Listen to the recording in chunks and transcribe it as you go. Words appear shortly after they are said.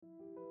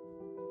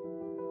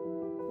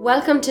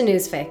Welcome to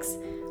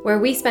Newsfix, where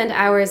we spend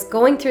hours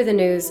going through the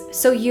news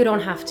so you don't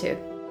have to.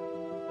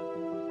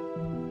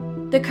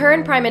 The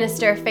current Prime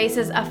Minister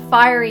faces a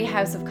fiery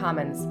House of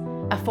Commons.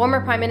 A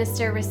former Prime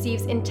Minister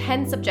receives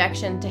intense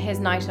objection to his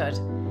knighthood,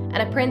 and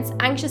a prince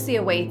anxiously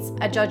awaits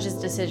a judge's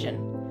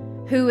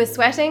decision. Who is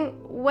sweating?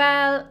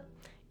 Well,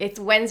 it's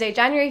Wednesday,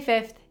 January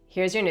 5th.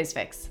 Here's your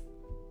Newsfix.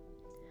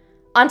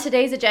 On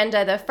today's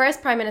agenda, the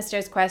first Prime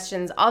Minister's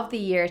questions of the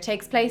year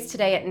takes place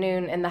today at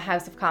noon in the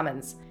House of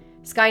Commons.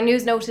 Sky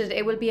News noted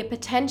it will be a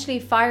potentially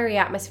fiery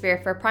atmosphere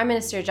for Prime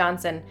Minister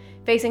Johnson,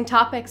 facing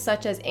topics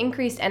such as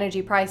increased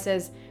energy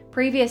prices,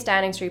 previous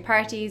Downing Street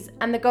parties,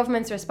 and the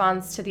government's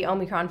response to the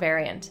Omicron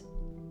variant.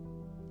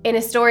 In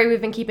a story we've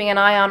been keeping an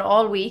eye on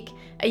all week,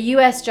 a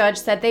US judge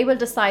said they will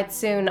decide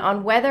soon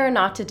on whether or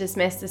not to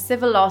dismiss the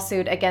civil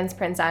lawsuit against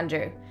Prince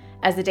Andrew.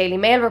 As the Daily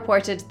Mail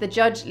reported, the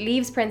judge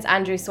leaves Prince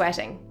Andrew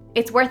sweating.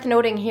 It's worth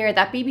noting here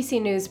that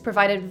BBC News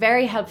provided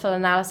very helpful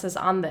analysis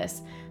on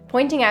this,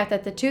 pointing out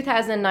that the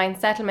 2009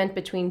 settlement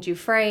between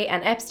Giuffre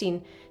and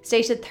Epstein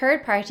stated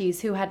third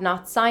parties who had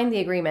not signed the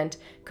agreement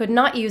could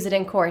not use it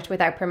in court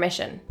without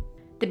permission.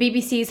 The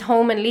BBC's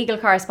home and legal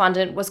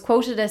correspondent was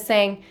quoted as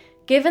saying,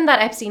 "Given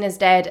that Epstein is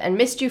dead and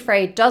Miss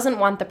Giuffre doesn't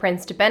want the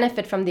prince to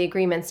benefit from the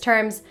agreement's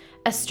terms,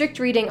 a strict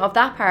reading of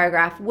that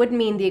paragraph would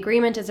mean the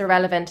agreement is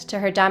irrelevant to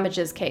her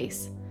damages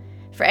case."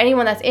 For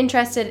anyone that's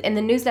interested, in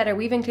the newsletter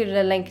we've included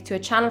a link to a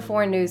Channel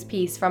 4 News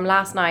piece from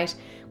last night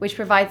which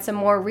provides some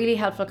more really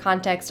helpful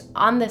context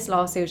on this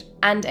lawsuit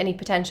and any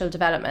potential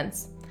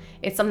developments.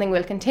 It's something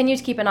we'll continue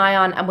to keep an eye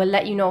on and we'll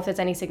let you know if there's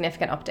any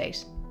significant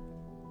update.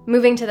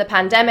 Moving to the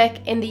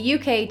pandemic, in the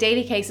UK,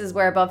 daily cases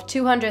were above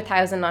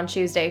 200,000 on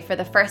Tuesday for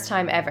the first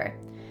time ever.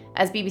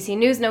 As BBC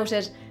News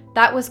noted,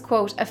 that was,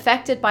 quote,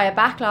 affected by a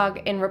backlog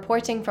in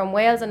reporting from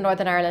Wales and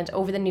Northern Ireland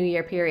over the New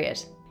Year period.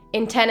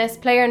 In tennis,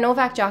 player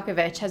Novak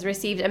Djokovic has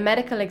received a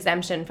medical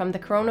exemption from the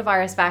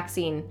coronavirus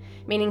vaccine,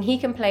 meaning he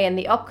can play in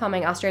the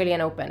upcoming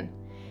Australian Open.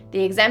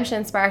 The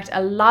exemption sparked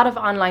a lot of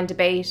online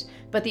debate,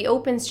 but the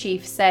Open's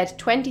chief said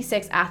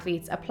 26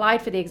 athletes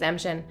applied for the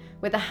exemption,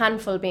 with a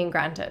handful being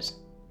granted.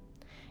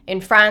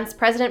 In France,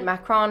 President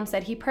Macron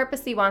said he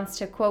purposely wants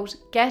to, quote,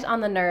 get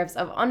on the nerves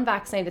of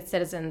unvaccinated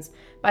citizens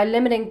by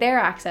limiting their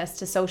access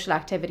to social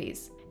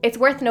activities. It's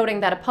worth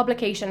noting that a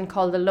publication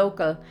called The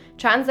Local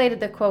translated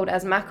the quote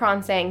as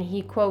Macron saying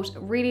he, quote,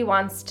 really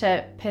wants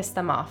to piss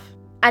them off.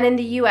 And in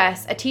the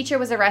US, a teacher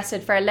was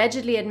arrested for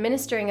allegedly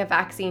administering a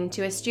vaccine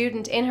to a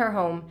student in her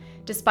home,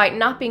 despite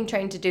not being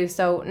trained to do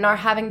so, nor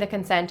having the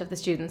consent of the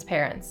student's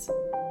parents.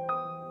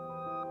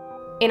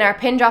 In our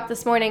pin drop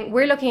this morning,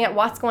 we're looking at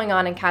what's going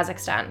on in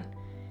Kazakhstan.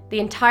 The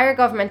entire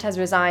government has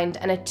resigned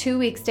and a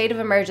 2-week state of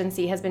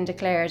emergency has been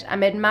declared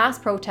amid mass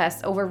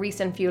protests over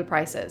recent fuel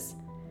prices.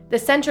 The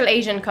Central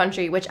Asian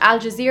country, which Al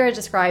Jazeera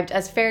described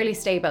as fairly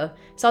stable,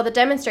 saw the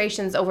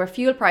demonstrations over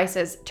fuel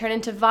prices turn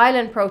into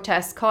violent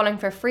protests calling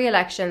for free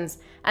elections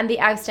and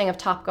the ousting of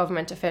top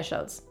government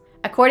officials.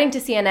 According to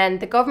CNN,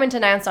 the government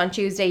announced on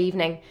Tuesday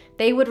evening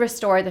they would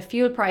restore the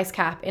fuel price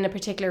cap in a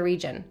particular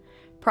region.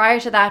 Prior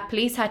to that,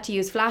 police had to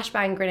use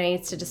flashbang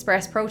grenades to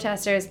disperse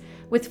protesters,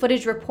 with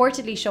footage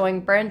reportedly showing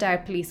burned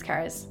out police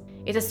cars.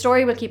 It's a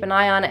story we'll keep an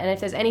eye on, and if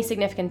there's any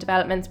significant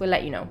developments, we'll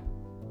let you know.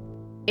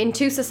 In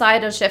two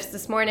societal shifts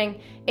this morning,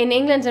 in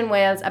England and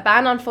Wales, a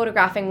ban on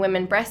photographing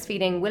women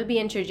breastfeeding will be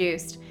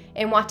introduced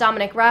in what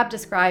Dominic Raab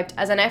described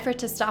as an effort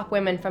to stop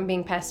women from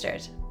being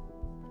pestered.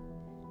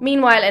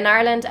 Meanwhile, in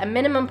Ireland, a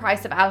minimum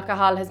price of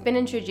alcohol has been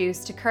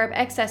introduced to curb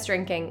excess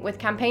drinking, with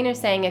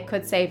campaigners saying it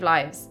could save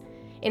lives.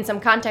 In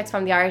some context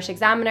from the Irish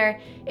Examiner,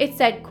 it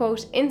said,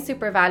 quote, in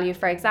SuperValu,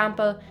 for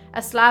example,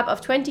 a slab of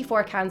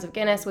 24 cans of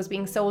Guinness was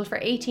being sold for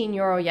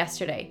 €18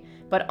 yesterday.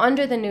 But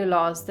under the new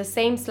laws, the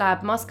same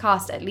slab must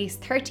cost at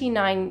least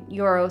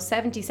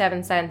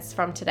 €39.77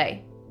 from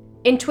today.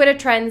 In Twitter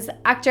trends,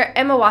 actor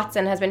Emma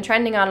Watson has been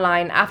trending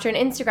online after an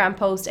Instagram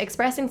post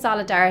expressing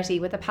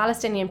solidarity with the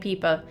Palestinian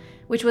people,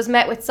 which was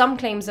met with some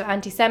claims of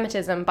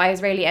anti-Semitism by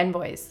Israeli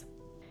envoys.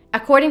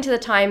 According to The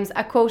Times,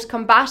 a, quote,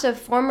 combative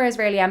former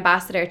Israeli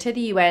ambassador to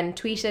the UN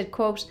tweeted,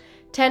 quote,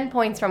 10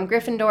 points from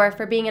Gryffindor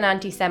for being an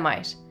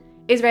anti-Semite.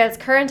 Israel's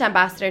current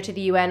ambassador to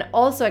the UN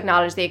also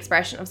acknowledged the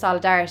expression of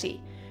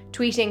solidarity,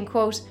 tweeting,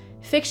 quote,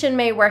 fiction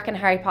may work in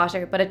Harry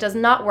Potter, but it does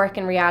not work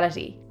in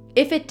reality.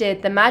 If it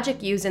did, the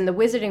magic used in the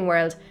wizarding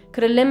world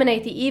could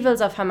eliminate the evils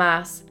of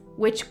Hamas,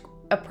 which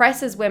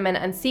oppresses women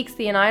and seeks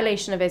the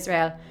annihilation of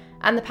Israel,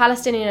 and the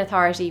Palestinian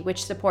Authority,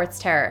 which supports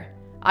terror.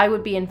 I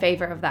would be in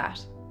favour of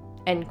that.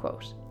 End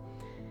quote.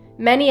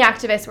 Many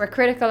activists were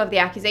critical of the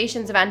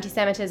accusations of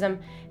anti-Semitism,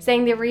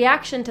 saying the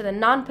reaction to the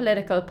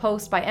non-political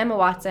post by Emma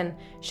Watson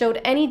showed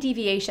any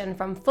deviation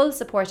from full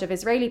support of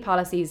Israeli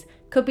policies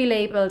could be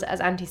labelled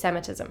as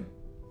anti-Semitism.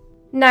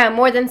 Now,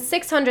 more than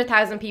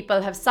 600,000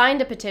 people have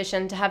signed a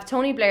petition to have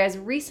Tony Blair's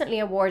recently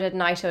awarded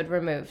knighthood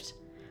removed.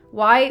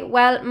 Why?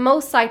 Well,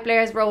 most cite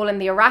Blair's role in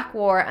the Iraq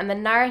War and the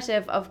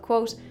narrative of,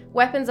 quote,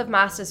 weapons of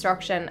mass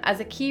destruction as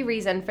a key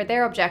reason for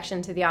their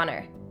objection to the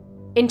honour.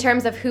 In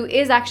terms of who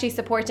is actually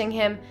supporting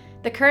him,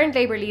 the current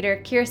Labour leader,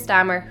 Keir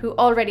Starmer, who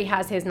already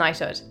has his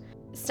knighthood.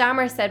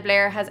 Stammer said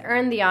Blair has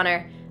earned the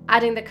honour,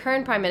 adding the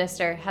current Prime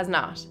Minister has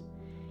not.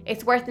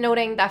 It's worth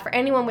noting that for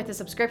anyone with a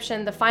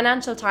subscription, the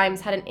Financial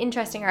Times had an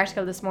interesting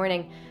article this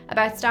morning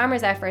about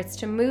Stammer's efforts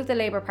to move the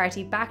Labour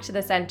Party back to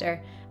the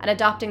centre and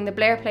adopting the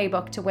Blair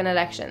playbook to win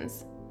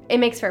elections. It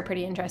makes for a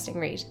pretty interesting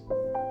read.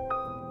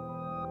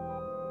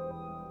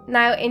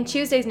 Now, in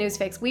Tuesday's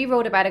Newsfix, we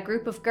wrote about a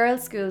group of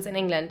girls' schools in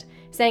England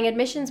saying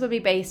admissions would be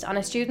based on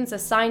a student's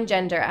assigned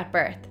gender at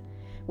birth.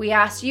 We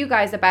asked you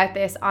guys about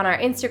this on our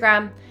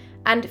Instagram,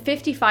 and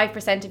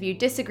 55% of you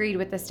disagreed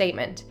with the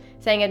statement,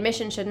 saying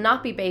admission should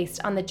not be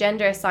based on the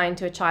gender assigned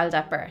to a child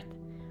at birth.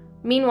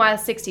 Meanwhile,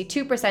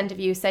 62% of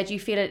you said you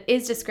feel it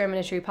is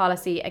discriminatory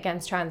policy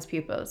against trans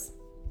pupils.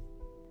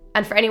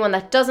 And for anyone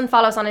that doesn't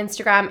follow us on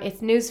Instagram,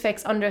 it's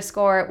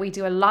newsfix_. We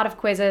do a lot of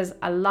quizzes,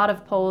 a lot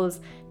of polls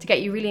to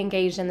get you really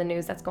engaged in the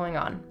news that's going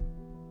on.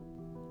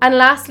 And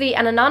lastly,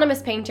 an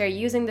anonymous painter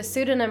using the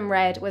pseudonym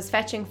Red was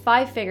fetching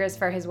 5 figures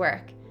for his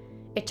work.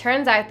 It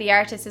turns out the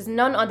artist is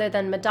none other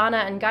than Madonna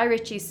and Guy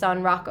Ritchie's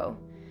son Rocco.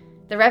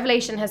 The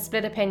revelation has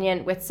split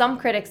opinion, with some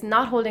critics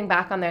not holding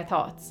back on their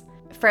thoughts.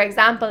 For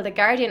example, the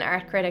Guardian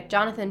art critic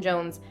Jonathan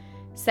Jones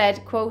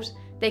said, quote,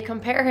 "They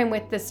compare him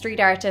with the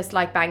street artists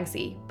like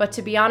Banksy, but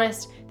to be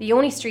honest, the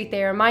only street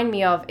they remind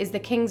me of is the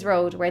King's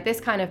Road, where this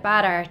kind of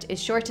bad art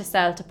is sure to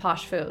sell to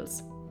posh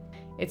fools."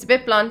 It's a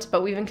bit blunt,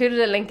 but we've included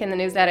a link in the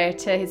newsletter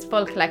to his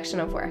full collection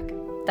of work.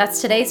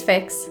 That's today's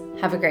fix.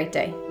 Have a great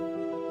day.